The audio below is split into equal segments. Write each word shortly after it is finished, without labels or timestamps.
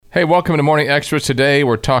Hey, welcome to Morning Extras. Today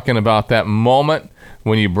we're talking about that moment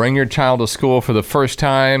when you bring your child to school for the first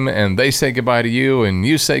time and they say goodbye to you and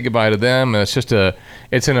you say goodbye to them. And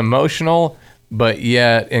it's an emotional but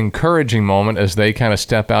yet encouraging moment as they kind of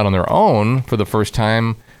step out on their own for the first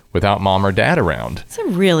time without mom or dad around. It's a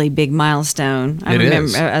really big milestone. I remember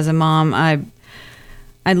is. As a mom, I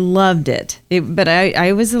loved it. But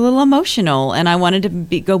I was a little emotional and I wanted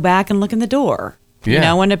to go back and look in the door. Yeah. You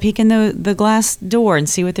know, I wanted to peek in the glass door and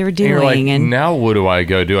see what they were doing. And you're like, now what do I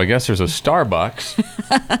go do? I guess there's a Starbucks.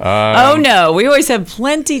 Oh, no. We always have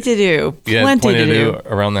plenty to do. Plenty to do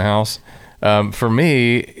around the house. For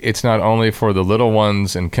me, it's not only for the little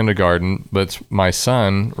ones in kindergarten, but my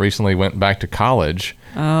son recently went back to college.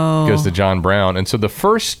 Oh. Goes to John Brown. And so the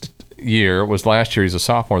first year was last year. He's a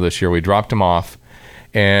sophomore this year. We dropped him off.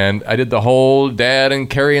 And I did the whole dad and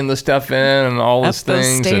carrying the stuff in and all these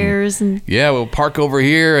things. Up those stairs. And yeah, we'll park over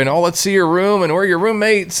here and let's see your room and where are your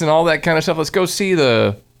roommates and all that kind of stuff. Let's go see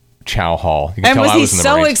the chow hall. You can and tell was I he was in the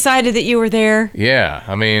so Marines. excited that you were there? Yeah,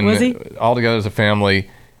 I mean, was he? All together as a family.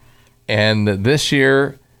 And this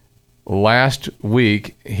year, last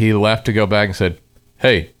week, he left to go back and said,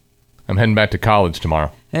 "Hey, I'm heading back to college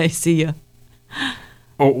tomorrow." Hey, see ya.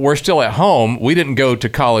 We're still at home. We didn't go to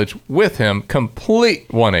college with him. Complete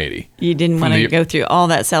 180. You didn't want to go through all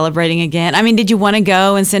that celebrating again? I mean, did you want to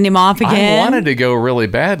go and send him off again? I wanted to go really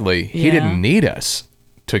badly. Yeah. He didn't need us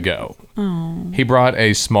to go. Oh. He brought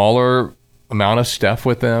a smaller amount of stuff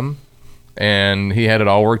with him, and he had it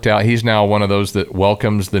all worked out. He's now one of those that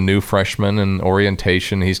welcomes the new freshmen and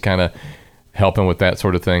orientation. He's kind of helping with that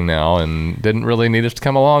sort of thing now and didn't really need us to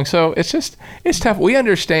come along. So it's tough. We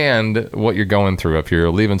understand what you're going through if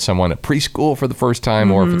you're leaving someone at preschool for the first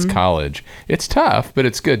time or if it's college. It's tough, but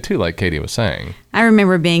it's good too, like Katie was saying. I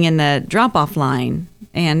remember being in the drop-off line,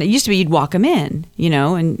 and it used to be you'd walk them in, you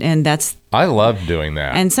know, and that's... I loved doing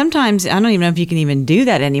that. And sometimes, I don't even know if you can even do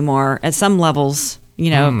that anymore at some levels, you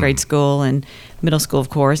know, of grade school and middle school, of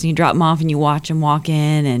course. And you drop them off and you watch them walk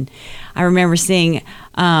in. And I remember seeing...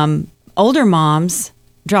 older moms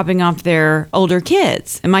dropping off their older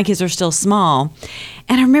kids, and my kids are still small.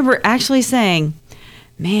 And I remember actually saying,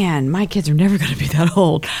 man, my kids are never going to be that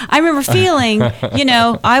old. I remember feeling, you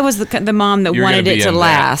know, I was the mom that wanted it to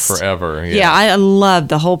last forever. Yeah, I loved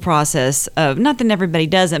the whole process of, not that everybody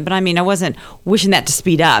doesn't, but I mean, I wasn't wishing that to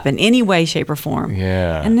speed up in any way, shape, or form.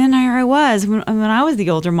 Yeah. And then I was, when I was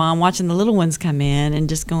the older mom, watching the little ones come in and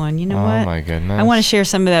just going, you know what? Oh my goodness. I want to share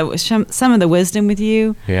some of the wisdom with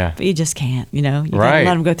you. Yeah. But you just can't, you know. You Right. gotta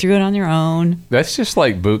let them go through it on their own. That's just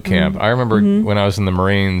like boot camp. I remember when I was in the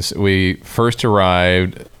Marines, we first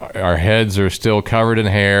arrived, our heads are still covered in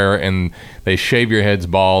hair, and they shave your heads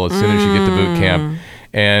bald as soon as you get to boot camp.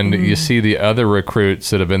 And you see the other recruits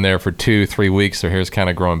that have been there for 2-3 weeks, their hair's kind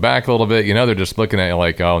of growing back a little bit. You know, they're just looking at you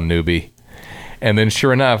like, oh, newbie. And then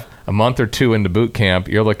sure enough, a month or two into boot camp,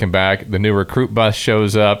 you're looking back, the new recruit bus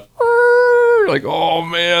shows up. You're like, oh,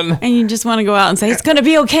 man. And you just want to go out and say, it's going to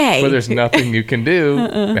be okay. But there's nothing you can do.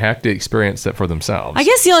 They have to experience that for themselves. I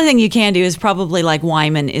guess the only thing you can do is probably like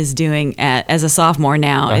Wyman is doing as a sophomore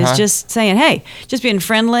now, is just saying, hey, just being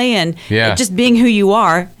friendly and just being who you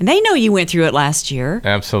are. And they know you went through it last year.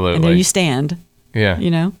 Absolutely. And there you stand. Yeah.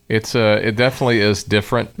 You know? It's it definitely is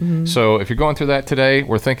different. So if you're going through that today,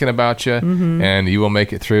 we're thinking about you, and you will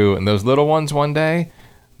make it through. And those little ones one day,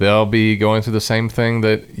 they'll be going through the same thing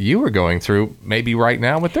that you were going through maybe right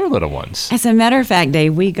now with their little ones. As a matter of fact,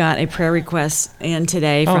 Dave, we got a prayer request in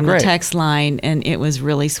today from the great. text line, and it was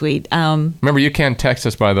really sweet. Remember, you can text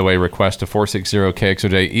us, by the way, request to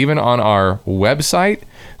 460-KXOJ. Even on our website,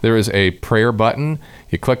 there is a prayer button.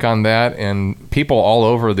 You click on that, and people all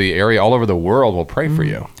over the area, all over the world will pray for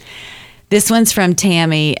you. This one's from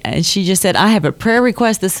Tammy, and she just said, I have a prayer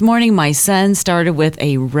request this morning. My son started with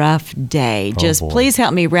a rough day. Just please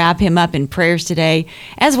help me wrap him up in prayers today,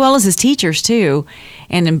 as well as his teachers, too,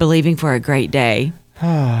 and in believing for a great day.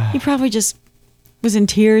 He probably just was in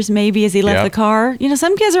tears maybe as he left the car. You know,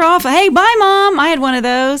 some kids are off, hey, bye, Mom. I had one of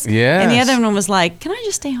those. Yes. And the other one was like, can I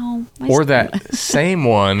just stay home? Or that same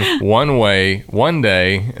one way, one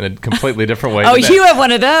day, in a completely different way. Oh, you have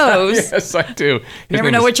one of those. Yes, I do. You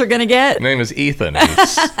never know what you're going to get. His name is Ethan.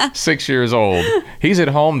 He's 6 years old. He's at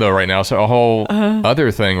home, though, right now. So a whole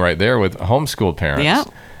other thing right there with homeschooled parents. Yeah.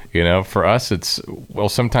 You know, for us, it's, well,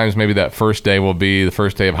 sometimes maybe that first day will be the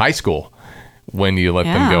first day of high school. When you let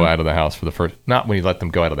them go out of the house for the first... Not when you let them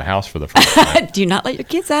go out of the house for the first time. Do you not let your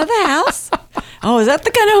kids out of the house? Oh, is that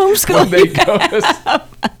the kind of homeschool When they go to,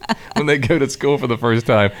 when they go to school for the first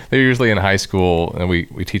time. They're usually in high school, and we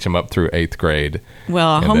teach them up through 8th grade.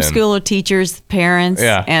 Well, And homeschooler, teachers, parents,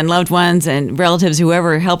 Yeah. and loved ones and relatives,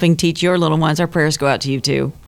 whoever helping teach your little ones, our prayers go out to you too.